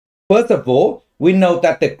First of all, we know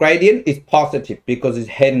that the gradient is positive because it's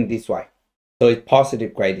heading this way. So it's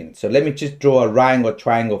positive gradient. So let me just draw a right or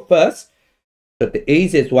triangle first. So the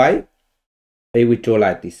easiest way is we draw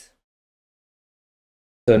like this.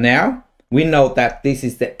 So now we know that this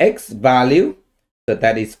is the x value. So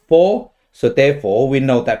that is 4. So therefore, we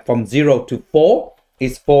know that from 0 to 4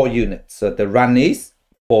 is 4 units. So the run is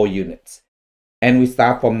 4 units. And we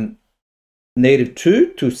start from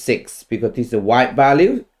 -2 to 6 because this is the y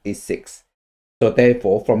value is 6. So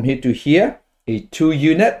therefore, from here to here is 2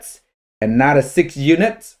 units. Another 6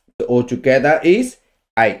 units. So altogether is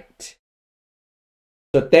 8.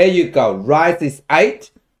 So there you go. Rise is 8.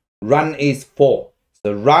 Run is 4.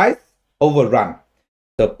 So rise over run.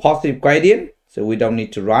 So positive gradient. So we don't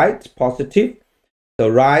need to write positive. So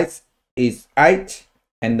rise is 8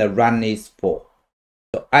 and the run is 4.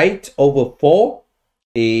 So 8 over 4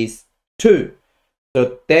 is 2.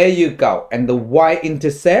 So there you go. And the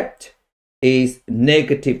y-intercept is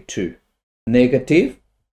 -2.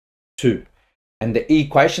 -2. And the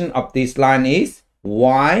equation of this line is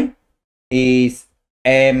y is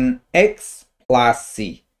mx plus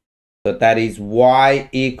c. So that is y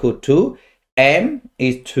equal to m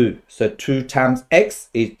is 2. So 2 times x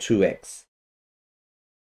is 2x.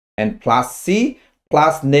 And plus c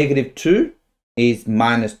plus -2 is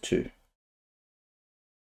 -2.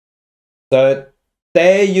 So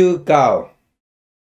there you go.